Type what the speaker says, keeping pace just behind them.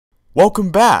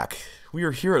Welcome back! We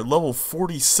are here at level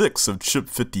 46 of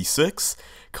Chip56,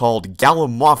 called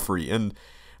GALLIMAUFRY, and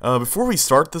before we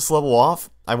start this level off,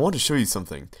 I want to show you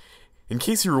something. In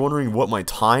case you were wondering what my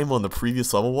time on the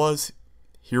previous level was,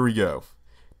 here we go.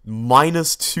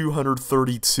 Minus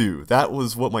 232. That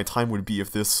was what my time would be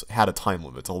if this had a time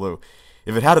limit, although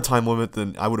if it had a time limit,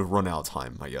 then I would have run out of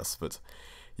time, I guess, but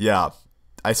yeah,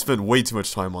 I spent way too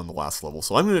much time on the last level,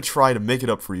 so I'm going to try to make it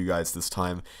up for you guys this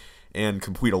time and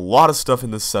complete a lot of stuff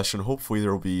in this session. Hopefully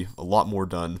there will be a lot more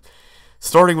done.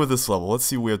 Starting with this level, let's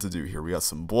see what we have to do here. We got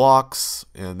some blocks,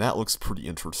 and that looks pretty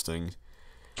interesting.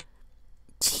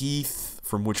 Teeth,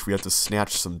 from which we have to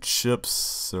snatch some chips,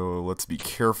 so let's be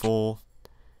careful.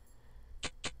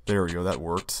 There we go, that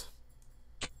worked.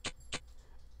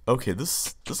 Okay,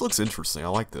 this looks interesting. I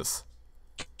like this.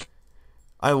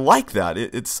 I like that.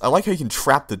 I like how you can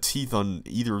trap the teeth on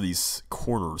either of these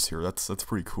corners here. That's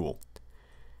pretty cool.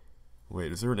 Wait,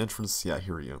 is there an entrance? Yeah,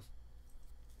 here we go.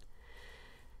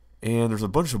 And there's a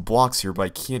bunch of blocks here, but I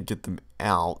can't get them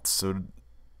out, so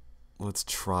let's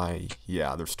try.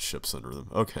 Yeah, there's chips under them.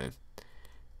 Okay.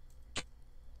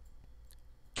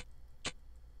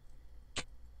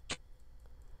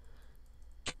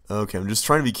 Okay, I'm just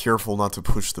trying to be careful not to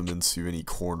push them into any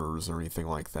corners or anything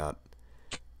like that.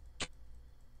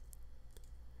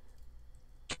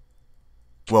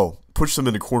 Well, push them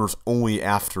into corners only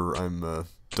after I'm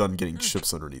done getting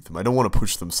chips underneath them. I don't want to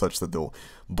push them such that they'll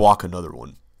block another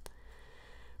one.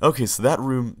 Okay, so that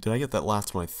room, did I get that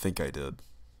last one? I think I did.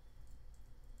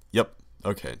 Yep,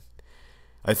 okay.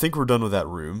 I think we're done with that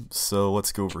room, so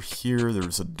let's go over here.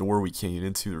 There's a door we can't get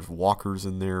into. There's walkers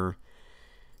in there.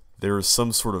 There is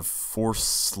some sort of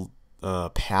force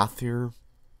path here.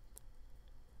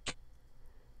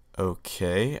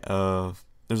 Okay,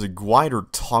 there's a glider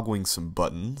toggling some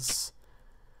buttons.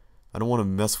 I don't want to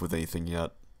mess with anything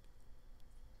yet.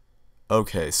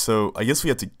 Okay, so I guess we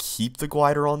have to keep the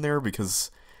glider on there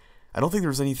because I don't think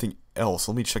there's anything else.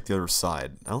 Let me check the other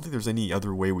side. I don't think there's any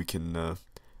other way we can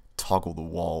toggle the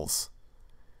walls.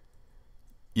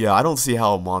 Yeah, I don't see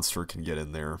how a monster can get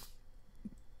in there.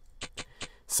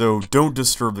 So don't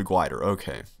disturb the glider.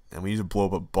 Okay, and we need to blow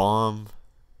up a bomb.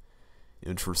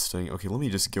 Interesting. Okay, let me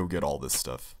just go get all this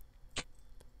stuff.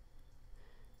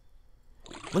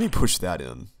 Let me push that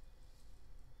in.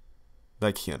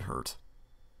 That can't hurt.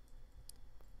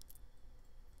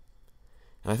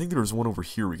 And I think there was one over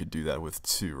here we could do that with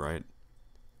too, right?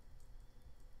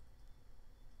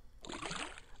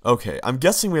 Okay, I'm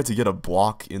guessing we have to get a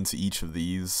block into each of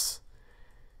these.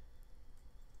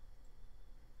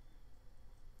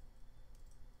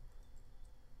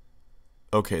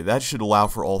 Okay, that should allow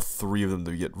for all three of them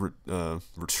to get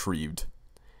retrieved.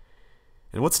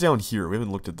 And what's down here? We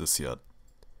haven't looked at this yet.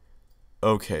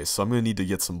 Okay, so I'm going to need to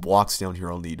get some blocks down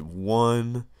here. I'll need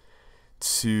 1,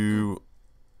 2,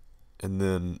 and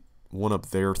then 1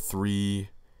 up there, 3,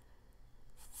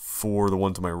 4, the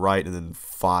one to my right, and then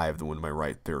 5, the one to my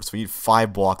right there. So we need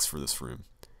 5 blocks for this room.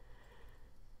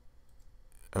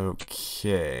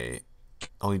 Okay,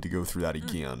 I'll need to go through that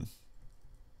again.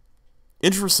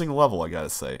 Interesting level, I gotta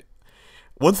say.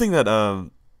 One thing that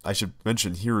I should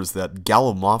mention here is that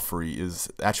GALLIMAUFRY is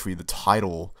actually the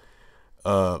title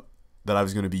that I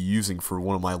was going to be using for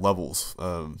one of my levels,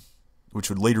 which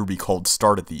would later be called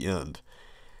Start at the End.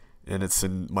 And it's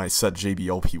in my set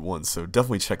JBLP1, so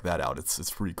definitely check that out. It's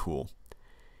pretty cool.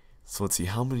 So let's see,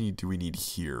 how many do we need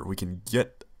here? We can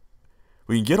get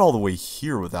all the way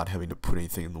here without having to put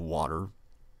anything in the water.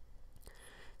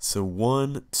 So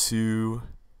 1, 2.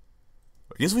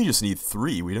 I guess we just need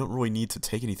 3. We don't really need to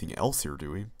take anything else here,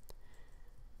 do we?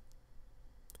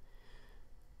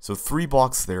 So 3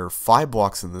 blocks there, 5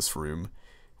 blocks in this room.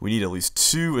 We need at least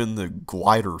 2 in the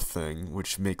glider thing,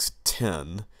 which makes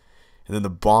 10. And then the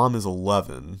bomb is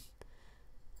 11.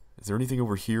 Is there anything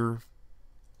over here?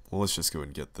 Well, let's just go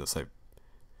and get this.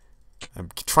 I'm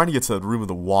trying to get to the room of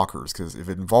the walkers, because if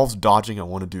it involves dodging, I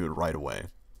want to do it right away.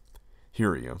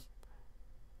 Here we go.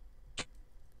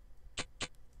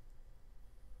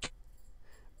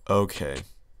 Okay.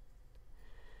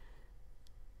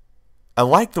 I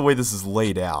like the way this is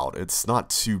laid out. It's not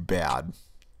too bad.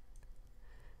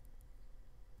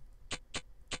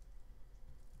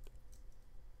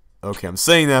 Okay, I'm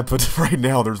saying that, but right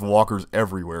now there's walkers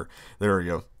everywhere. There we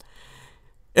go.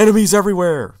 Enemies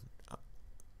everywhere!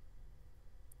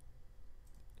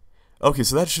 Okay,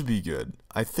 so that should be good.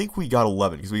 I think we got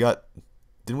 11, because we got...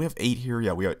 Didn't we have 8 here?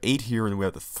 Yeah, we got 8 here, and then we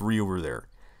have the 3 over there.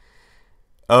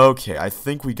 Okay, I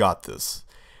think we got this.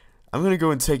 I'm going to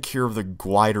go and take care of the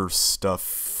glider stuff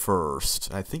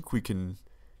first. I think we can,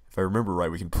 if I remember right,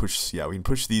 we can push, yeah, we can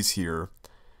push these here.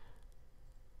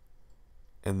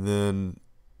 And then,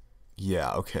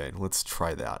 yeah, okay, let's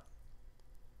try that.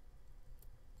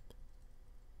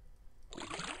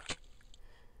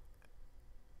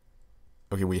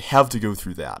 Okay, we have to go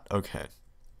through that. Okay.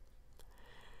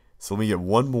 So let me get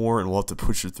one more, and we'll have to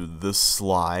push it through this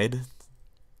slide.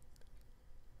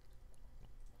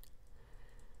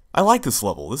 I like this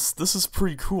level. This is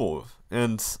pretty cool.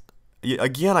 And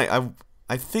again,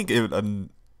 I think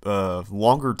a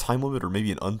longer time limit or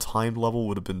maybe an untimed level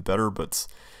would have been better, but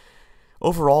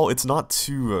overall, it's not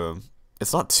too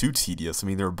tedious. I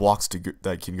mean, there are blocks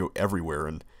that can go everywhere,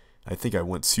 and I think I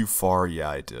went too far. Yeah,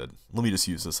 I did. Let me just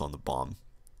use this on the bomb.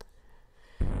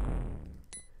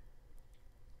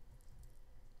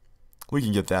 We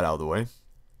can get that out of the way.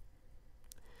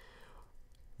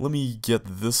 Let me get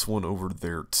this one over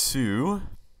there too.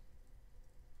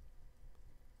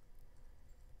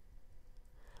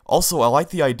 Also, I like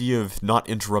the idea of not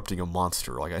interrupting a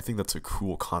monster. Like, I think that's a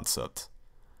cool concept.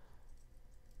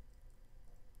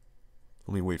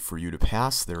 Let me wait for you to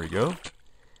pass. There we go.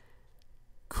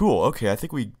 Cool. Okay, I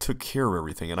think we took care of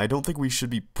everything, and I don't think we should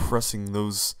be pressing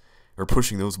those or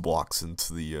pushing those blocks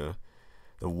into the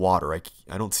water.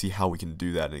 I don't see how we can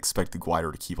do that and expect the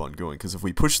glider to keep on going, because if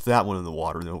we push that one in the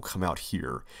water, then it'll come out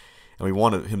here, and we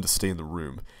want him to stay in the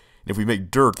room. And if we make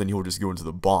dirt, then he'll just go into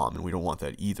the bomb, and we don't want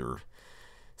that either.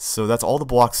 So that's all the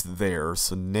blocks there.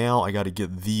 So now I got to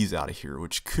get these out of here,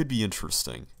 which could be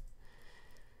interesting.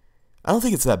 I don't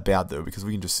think it's that bad though, because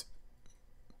we can just...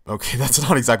 Okay, that's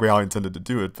not exactly how I intended to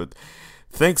do it, but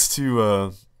thanks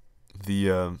to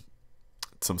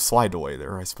some slide delay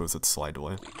there. I suppose it's slide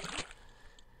delay.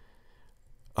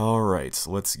 Alright, so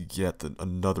let's get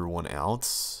another one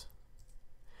out.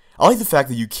 I like the fact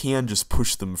that you can just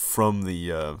push them from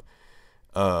the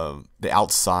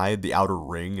outside, the outer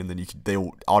ring, and then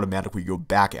they'll automatically go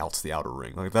back out to the outer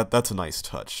ring. Like that's a nice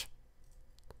touch.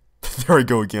 There I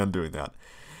go again doing that.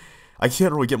 I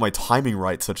can't really get my timing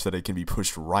right such that it can be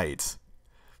pushed right.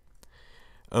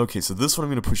 Okay, so this one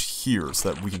I'm going to push here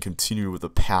so that we can continue with the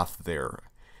path there.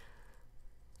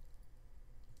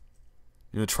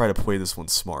 I'm going to try to play this one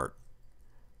smart.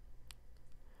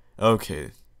 Okay.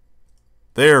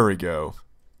 There we go.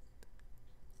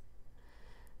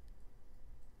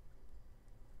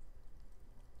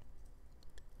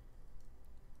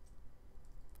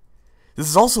 This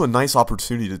is also a nice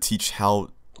opportunity to teach how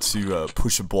to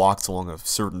push blocks along a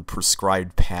certain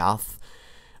prescribed path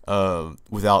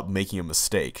without making a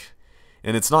mistake.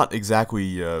 And it's not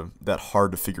exactly that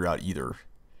hard to figure out either.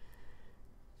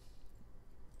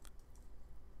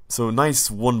 So nice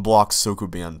one-block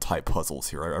sokoban type puzzles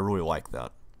here. I really like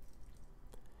that.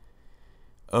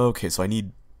 Okay, so I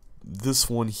need this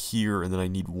one here, and then I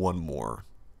need one more.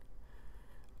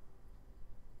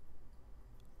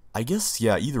 I guess,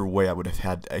 yeah, either way I would have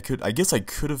had... I guess I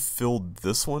could have filled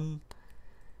this one,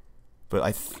 but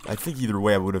I think either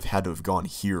way I would have had to have gone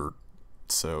here,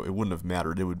 so it wouldn't have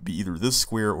mattered. It would be either this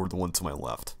square or the one to my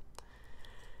left.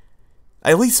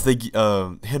 At least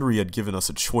Henry had given us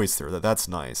a choice there. That's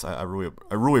nice. I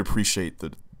really appreciate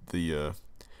the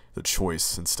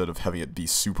choice instead of having it be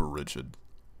super rigid.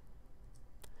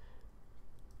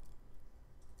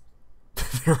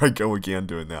 There I go again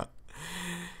doing that.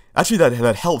 Actually,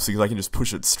 that helps because I can just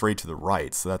push it straight to the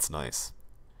right, so that's nice.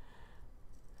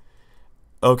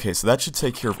 Okay, so that should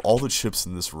take care of all the chips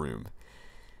in this room.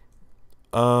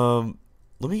 Let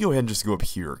me go ahead and just go up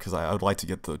here, because I would like to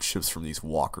get the chips from these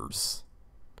walkers.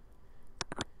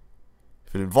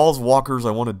 If it involves walkers,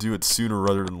 I want to do it sooner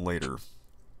rather than later.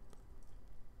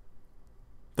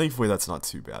 Thankfully, that's not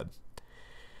too bad.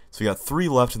 So we got 3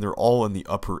 left, and they're all in the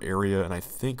upper area, and I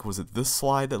think, was it this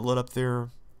slide that led up there?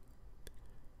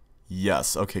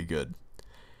 Yes, okay, good.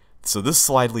 So this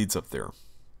slide leads up there.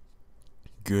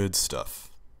 Good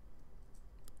stuff.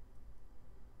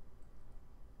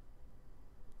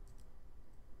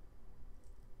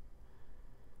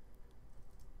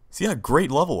 So yeah,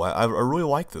 great level. I really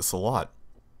like this a lot.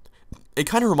 It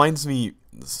kind of reminds me,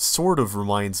 sort of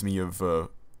reminds me of,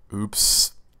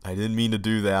 oops, I didn't mean to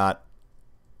do that.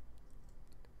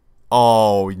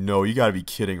 Oh, no, you gotta be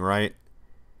kidding, right?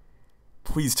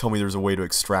 Please tell me there's a way to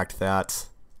extract that.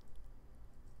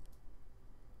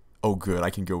 Oh, good. I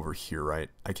can go over here, right?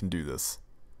 I can do this.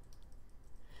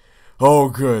 Oh,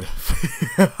 good.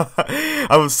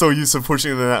 I was so used to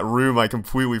pushing into that room, I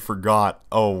completely forgot.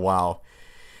 Oh, wow.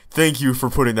 Thank you for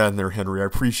putting that in there, Henry. I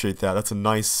appreciate that. That's a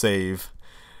nice save.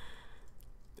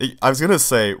 I was going to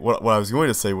say, what I was going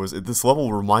to say was, this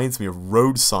level reminds me of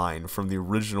Road Sign from the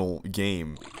original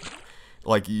game.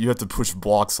 Like, you have to push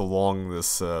blocks along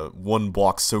this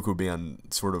one-block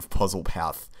sokoban sort of puzzle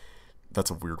path.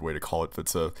 That's a weird way to call it,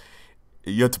 but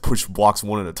you have to push blocks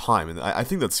one at a time, and I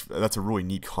think that's a really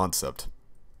neat concept.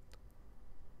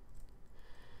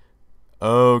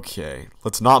 Okay,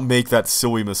 let's not make that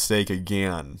silly mistake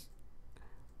again.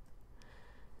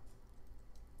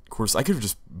 Of course, I could have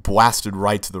just blasted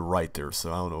right to the right there,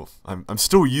 so I don't know. I'm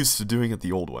still used to doing it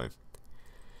the old way.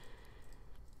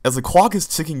 As the clock is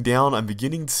ticking down, I'm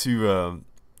beginning to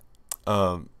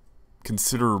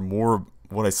consider more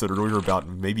what I said earlier about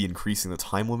maybe increasing the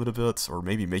time limit a bit, or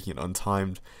maybe making it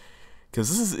untimed. Because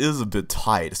this is a bit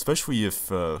tight, especially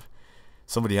if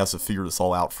somebody has to figure this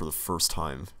all out for the first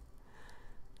time.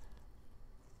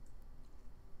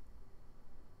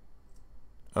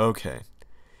 Okay,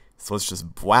 so let's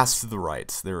just blast to the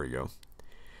right. There we go.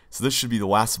 So this should be the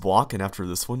last block, and after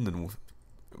this one, then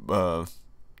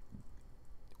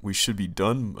we should be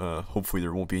done. Hopefully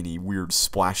there won't be any weird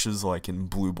splashes like in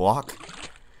blue block.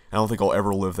 I don't think I'll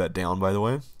ever live that down, by the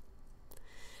way.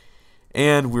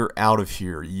 And we're out of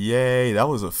here. Yay, that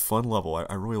was a fun level.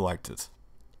 I really liked it.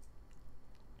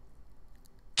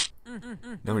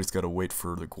 Now we just gotta wait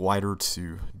for the glider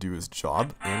to do his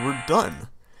job, and we're done.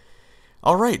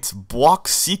 Alright, Block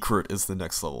Secret is the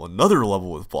next level. Another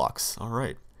level with blocks.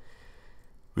 Alright.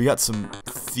 We got some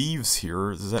thieves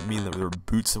here. Does that mean that there are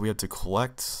boots that we have to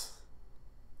collect?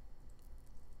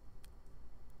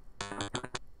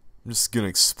 I'm just gonna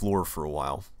explore for a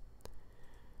while.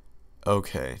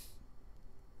 Okay.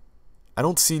 I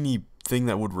don't see anything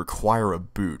that would require a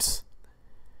boot.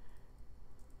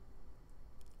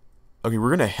 Okay,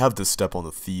 we're gonna have to step on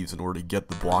the thieves in order to get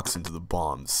the blocks into the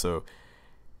bombs, so...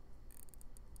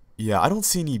 Yeah, I don't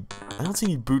see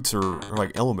any boots or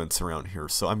like elements around here,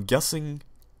 so I'm guessing...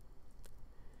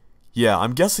 Yeah,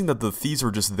 I'm guessing that the thieves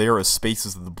are just there as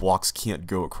spaces that the blocks can't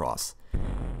go across.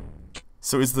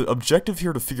 So is the objective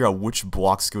here to figure out which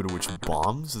blocks go to which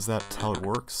bombs? Is that how it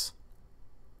works?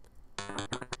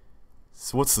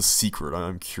 So what's the secret?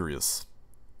 I'm curious.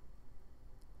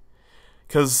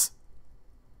 Because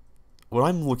what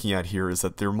I'm looking at here is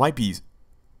that there might be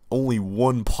only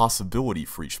one possibility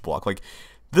for each block. Like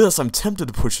this, I'm tempted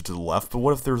to push it to the left, but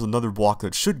what if there's another block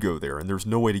that should go there and there's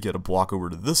no way to get a block over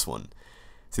to this one?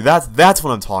 See, that's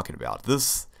what I'm talking about.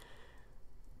 This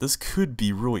could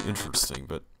be really interesting,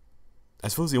 but I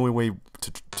suppose the only way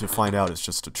to find out is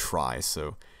just to try,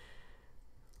 so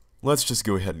let's just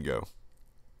go ahead and go.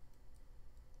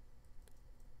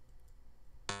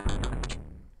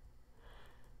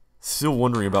 Still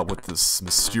wondering about what this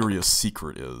mysterious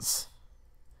secret is.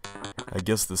 I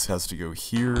guess this has to go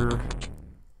here.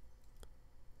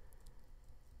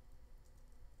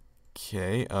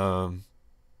 Okay,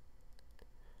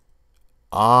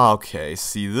 okay,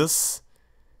 see this...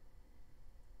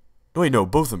 Wait, no,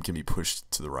 both of them can be pushed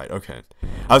to the right, okay.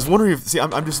 I was wondering if... See,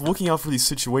 I'm just looking out for these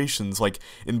situations, like,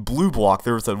 in blue block,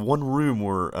 there was that one room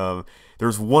where, there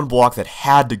was one block that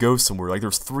had to go somewhere, like,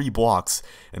 there's 3 blocks,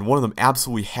 and one of them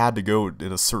absolutely had to go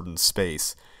in a certain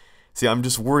space. See, I'm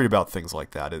just worried about things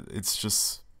like that. It's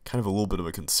just kind of a little bit of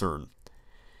a concern.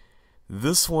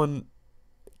 This one...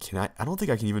 I don't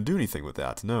think I can even do anything with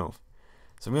that, no.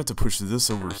 So I'm going to have to push this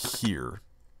over here.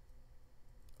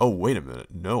 Oh, wait a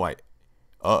minute. No,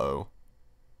 uh-oh.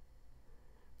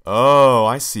 Oh,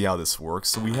 I see how this works.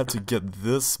 So we have to get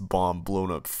this bomb blown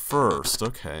up first.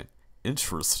 Okay.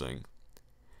 Interesting.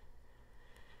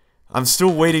 I'm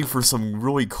still waiting for some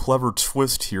really clever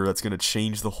twist here that's going to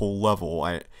change the whole level.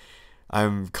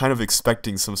 I'm kind of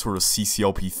expecting some sort of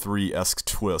CCLP3-esque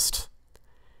twist.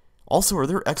 Also, are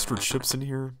there extra chips in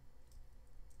here?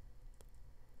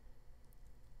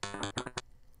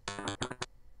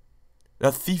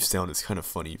 That thief sound is kind of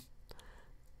funny.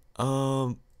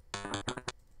 I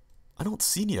don't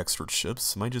see any extra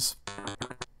chips. Am I just...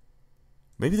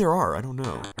 Maybe there are. I don't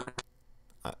know.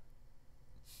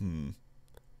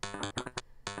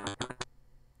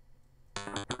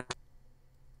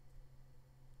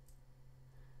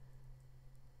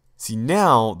 See,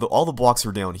 now, all the blocks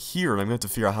are down here, and I'm going to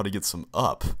have to figure out how to get some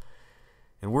up.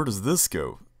 And where does this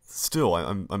go? Still,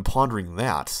 I'm pondering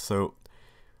that. So,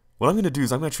 what I'm going to do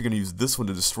is I'm actually going to use this one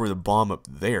to destroy the bomb up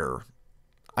there.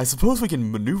 I suppose we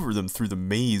can maneuver them through the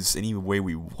maze any way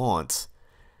we want.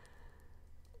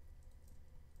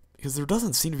 Because there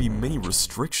doesn't seem to be many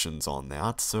restrictions on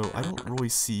that, so I don't really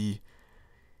see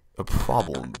a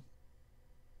problem.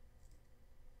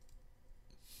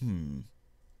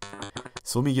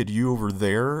 So let me get you over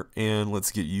there, and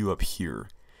let's get you up here.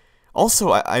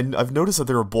 Also, I've noticed that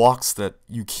there are blocks that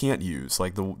you can't use,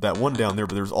 like that one down there,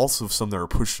 but there's also some that are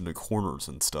pushed into corners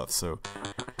and stuff, so...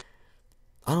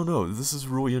 I don't know, this is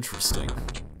really interesting.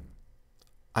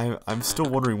 I'm still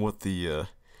wondering what the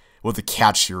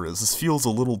catch here is. This feels a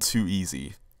little too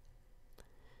easy.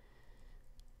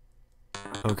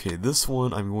 Okay, this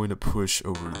one I'm going to push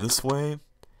over this way.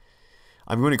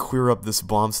 I'm going to clear up this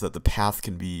bomb so that the path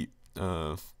can be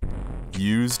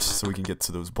used, so we can get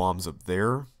to those bombs up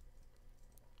there.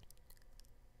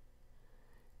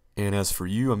 And as for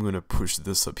you, I'm going to push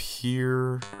this up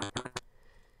here.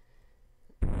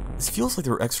 This feels like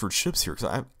there are extra chips here,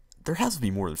 because there has to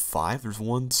be more than 5. There's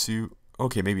 1, 2...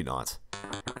 Okay, maybe not.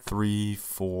 3,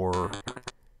 4...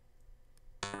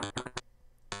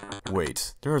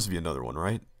 Wait, there has to be another one,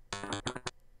 right?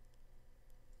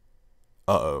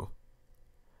 Uh-oh.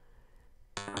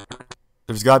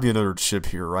 There's gotta be another chip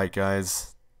here, right,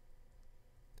 guys?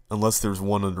 Unless there's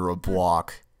one under a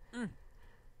block.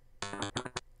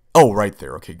 Oh, right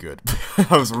there. Okay, good.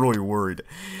 I was really worried.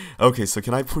 Okay, so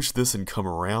can I push this and come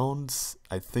around?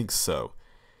 I think so.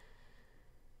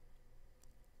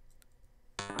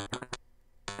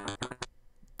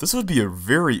 This would be a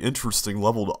very interesting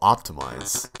level to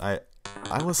optimize.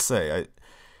 I must say,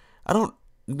 I don't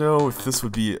know if this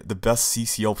would be the best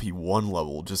CCLP1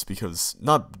 level, just because,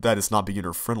 not that it's not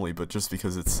beginner friendly, but just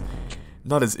because it's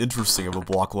not as interesting of a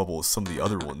block level as some of the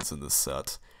other ones in this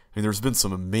set. I mean, there's been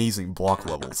some amazing block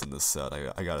levels in this set,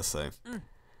 I gotta say.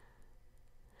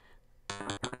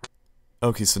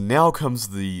 Okay, so now comes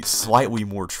the slightly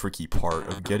more tricky part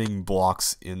of getting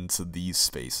blocks into these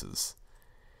spaces.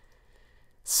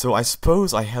 So I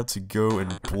suppose I had to go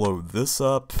and blow this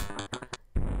up,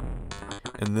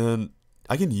 and then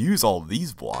I can use all of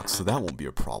these blocks, so that won't be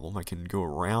a problem. I can go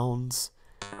around.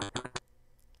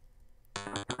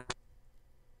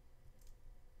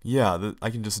 Yeah, I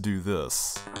can just do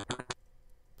this.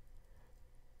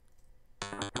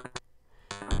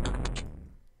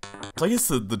 So I guess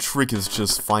the trick is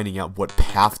just finding out what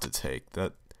path to take.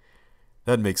 That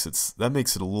makes it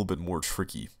a little bit more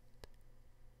tricky.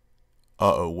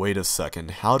 Uh-oh, wait a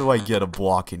second. How do I get a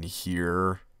block in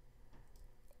here?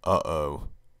 Uh-oh.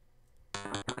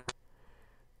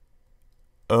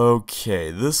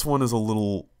 Okay, this one is a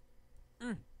little...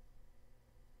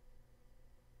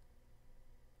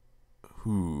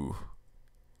 Ooh.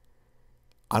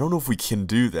 I don't know if we can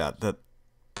do that.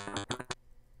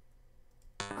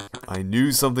 I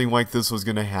knew something like this was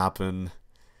gonna happen.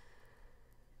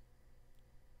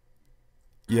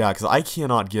 Yeah, because I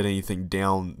cannot get anything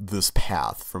down this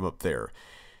path from up there.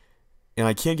 And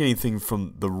I can't get anything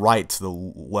from the right to the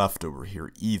left over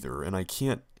here either. And I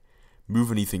can't move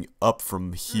anything up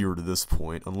from here to this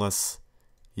point unless...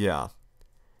 Yeah.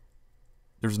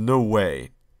 There's no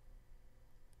way.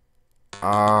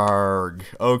 Arrgh.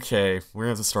 Okay, we're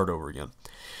gonna have to start over again.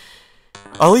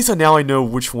 At least now I know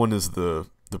which one is the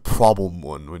problem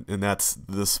one, and that's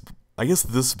this. I guess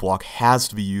this block has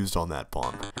to be used on that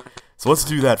bomb. So let's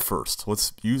do that first.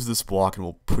 Let's use this block and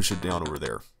we'll push it down over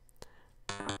there.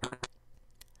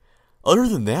 Other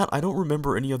than that, I don't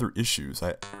remember any other issues.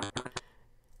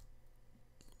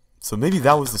 So maybe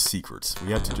that was the secret.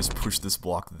 We have to just push this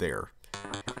block there.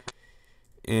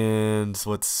 And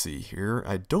let's see here.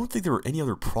 I don't think there were any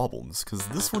other problems, because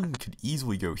this one could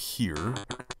easily go here.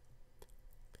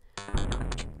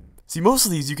 See, most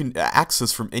of these you can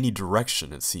access from any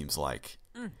direction, it seems like.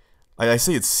 I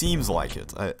say it seems like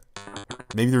it.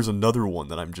 Maybe there's another one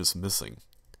that I'm just missing.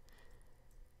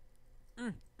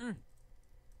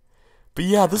 But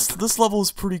yeah, this level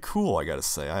is pretty cool, I gotta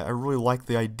say. I really like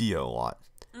the idea a lot.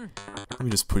 Let me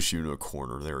just push you into a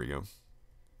corner. There we go.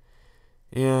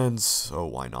 And, oh,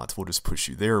 why not? We'll just push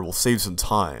you there. We'll save some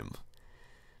time.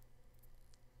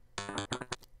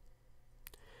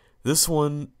 This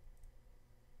one...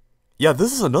 Yeah,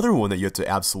 this is another one that you have to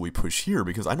absolutely push here,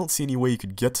 because I don't see any way you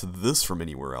could get to this from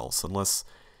anywhere else, unless...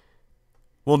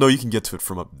 Well, no, you can get to it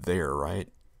from up there, right?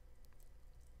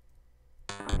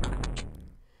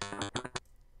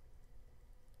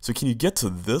 So can you get to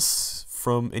this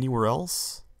from anywhere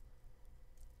else?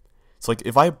 It's like,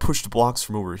 if I pushed blocks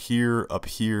from over here, up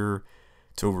here,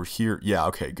 to over here... Yeah,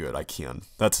 okay, good, I can.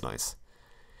 That's nice.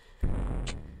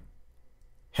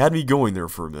 Had me going there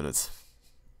for a minute.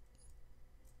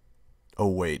 Oh,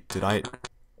 wait, did I...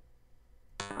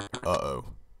 Uh-oh.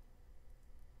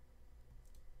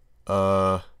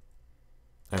 I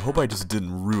hope I just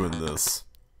didn't ruin this.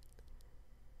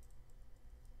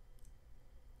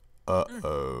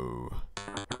 Uh-oh.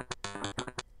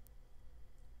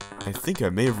 I think I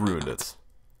may have ruined it.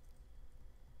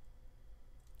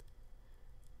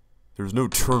 There's no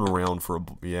turnaround for a...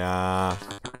 Yeah.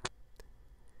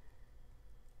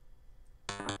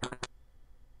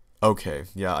 Okay,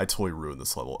 yeah, I totally ruined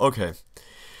this level. Okay.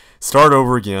 Start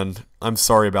over again. I'm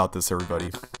sorry about this,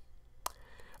 everybody.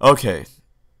 Okay.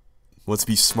 Let's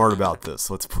be smart about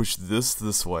this. Let's push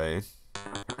this way.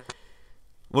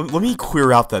 Let me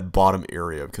clear out that bottom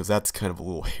area, because that's kind of a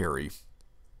little hairy.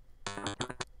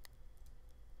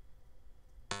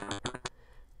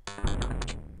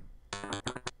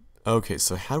 Okay,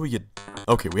 so how do we get...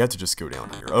 Okay, we have to just go down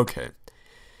here. Okay.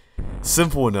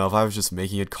 Simple enough, I was just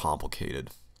making it complicated.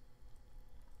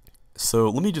 So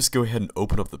let me just go ahead and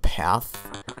open up the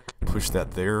path. Push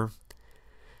that there.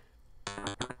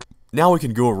 Now we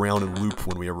can go around and loop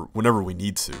whenever we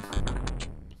need to.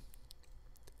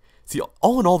 See,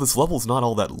 all in all, this level's not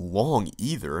all that long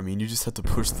either. I mean, you just have to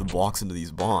push the blocks into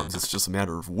these bombs. It's just a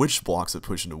matter of which blocks it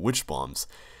push into which bombs.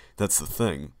 That's the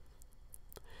thing.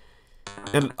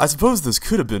 And I suppose this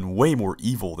could have been way more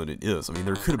evil than it is. I mean,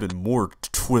 there could have been more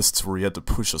twists where you had to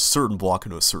push a certain block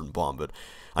into a certain bomb, but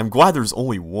I'm glad there's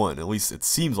only one. At least it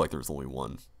seems like there's only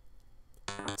one.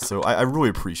 So I really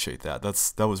appreciate that.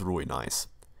 That was really nice.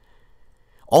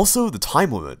 Also, the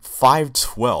time limit,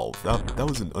 5:12. That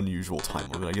was an unusual time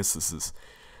limit. I guess this is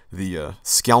the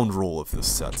scoundrel of this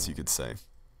set, so you could say.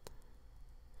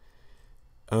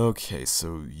 Okay,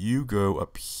 so you go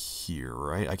up here,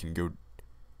 right? I can go...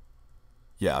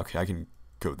 Yeah, okay, I can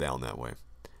go down that way.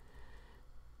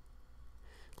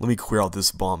 Let me clear out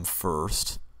this bomb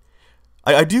first.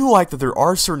 I do like that there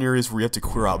are certain areas where you have to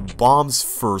clear out bombs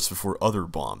first before other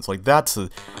bombs. Like, that's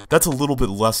a little bit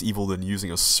less evil than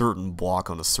using a certain block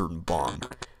on a certain bomb.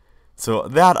 So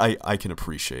that I can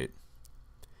appreciate.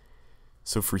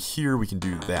 So for here, we can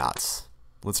do that.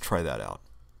 Let's try that out.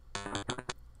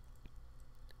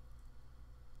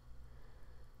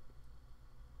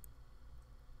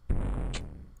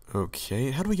 Okay,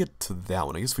 how do we get to that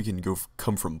one? I guess we can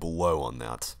come from below on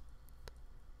that.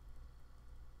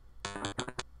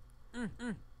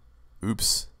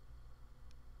 Oops.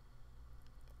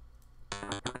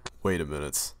 Wait a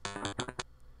minute.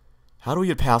 How do we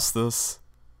get past this?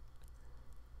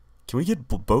 Can we get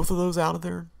both of those out of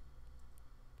there?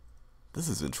 This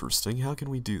is interesting. How can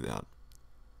we do that?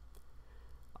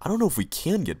 I don't know if we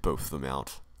can get both of them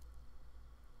out.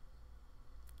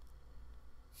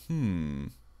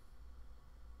 Can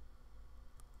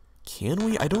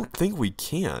we? I don't think we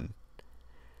can.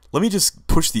 Let me just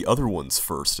push the other ones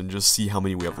first and just see how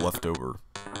many we have left over.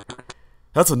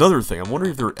 That's another thing. I'm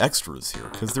wondering if there are extras here,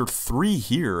 because there are 3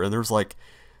 here, and there's like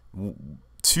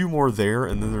 2 more there,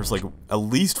 and then there's like at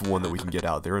least 1 that we can get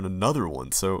out there, and another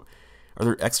one. So, are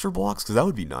there extra blocks? Because that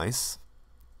would be nice.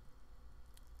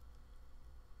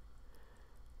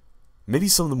 Maybe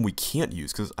some of them we can't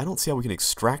use, because I don't see how we can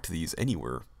extract these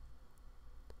anywhere.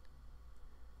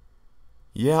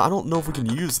 Yeah, I don't know if we can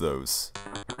use those.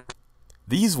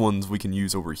 These ones we can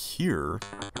use over here.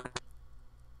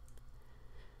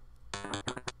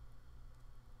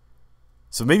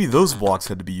 So maybe those blocks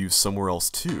had to be used somewhere else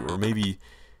too, or maybe...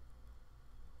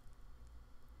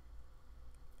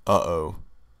 Uh-oh.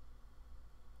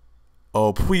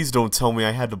 Oh, please don't tell me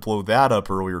I had to blow that up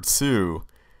earlier too.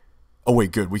 Oh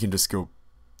wait, good, we can just go...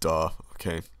 Duh,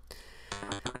 okay.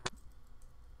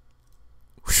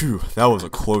 Phew, that was a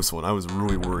close one. I was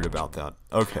really worried about that.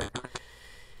 Okay.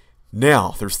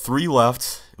 Now, there's 3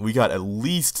 left. We got at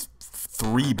least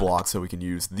 3 blocks that we can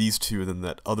use. These 2 and then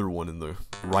that other one in the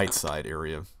right side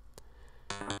area.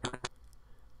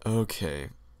 Okay.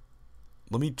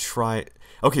 Let me try...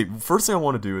 Okay, first thing I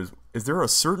want to do is there a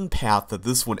certain path that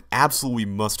this one absolutely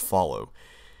must follow?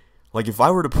 Like, if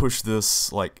I were to push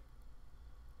this, like...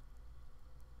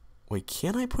 Wait,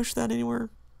 can I push that anywhere?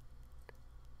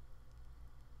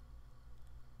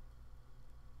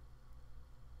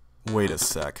 Wait a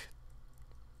sec.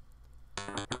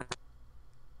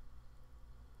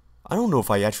 I don't know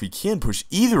if I actually can push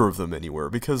either of them anywhere,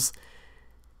 because...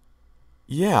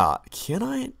 Yeah, can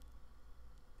I?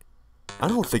 I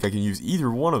don't think I can use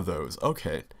either one of those.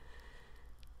 Okay.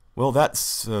 Well, that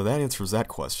answers that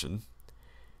question.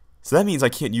 So that means I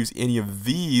can't use any of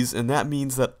these, and that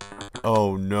means that...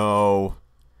 Oh, no.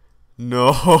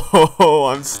 No,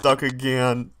 I'm stuck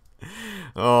again.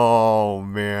 Oh,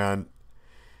 man.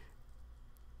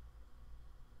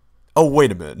 Oh,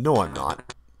 wait a minute. No, I'm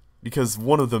not. Because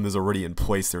one of them is already in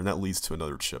place there, and that leads to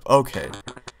another chip. Okay.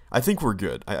 I think we're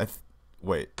good.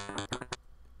 Wait.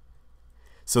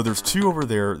 So there's 2 over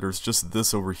there, there's just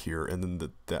this over here, and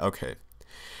then okay.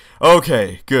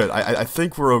 Okay, good. I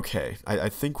think we're okay. I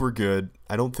think we're good.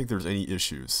 I don't think there's any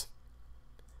issues.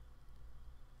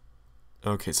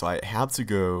 Okay, so I have to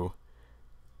go...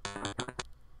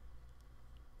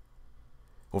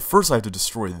 Well, first I have to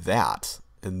destroy that,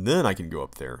 and then I can go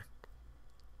up there.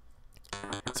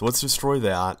 So let's destroy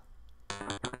that.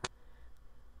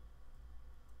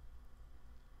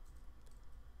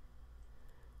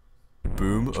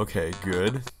 Boom. Okay,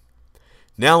 good.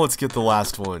 Now let's get the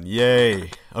last one.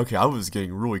 Yay. Okay, I was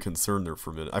getting really concerned there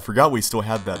for a minute. I forgot we still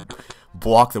had that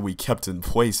block that we kept in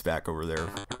place back over there.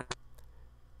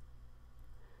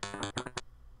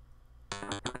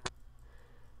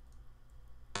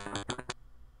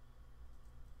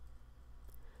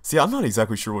 See, I'm not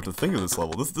exactly sure what to think of this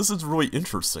level. This is really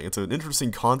interesting. It's an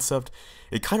interesting concept.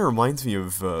 It kind of reminds me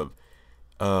of,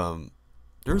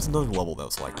 there's another level that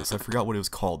was like this. I forgot what it was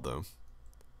called, though.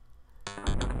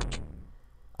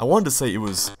 I wanted to say it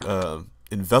was,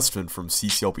 Investment from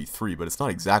CCLP3, but it's not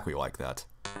exactly like that.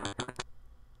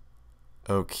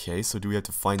 Okay, so do we have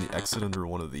to find the exit under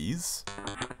one of these?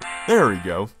 There we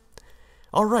go.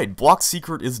 Alright, block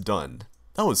secret is done.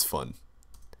 That was fun.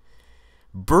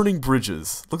 Burning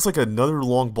bridges. Looks like another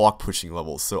long block pushing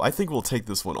level, so I think we'll take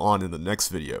this one on in the next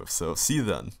video, so see you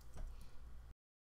then.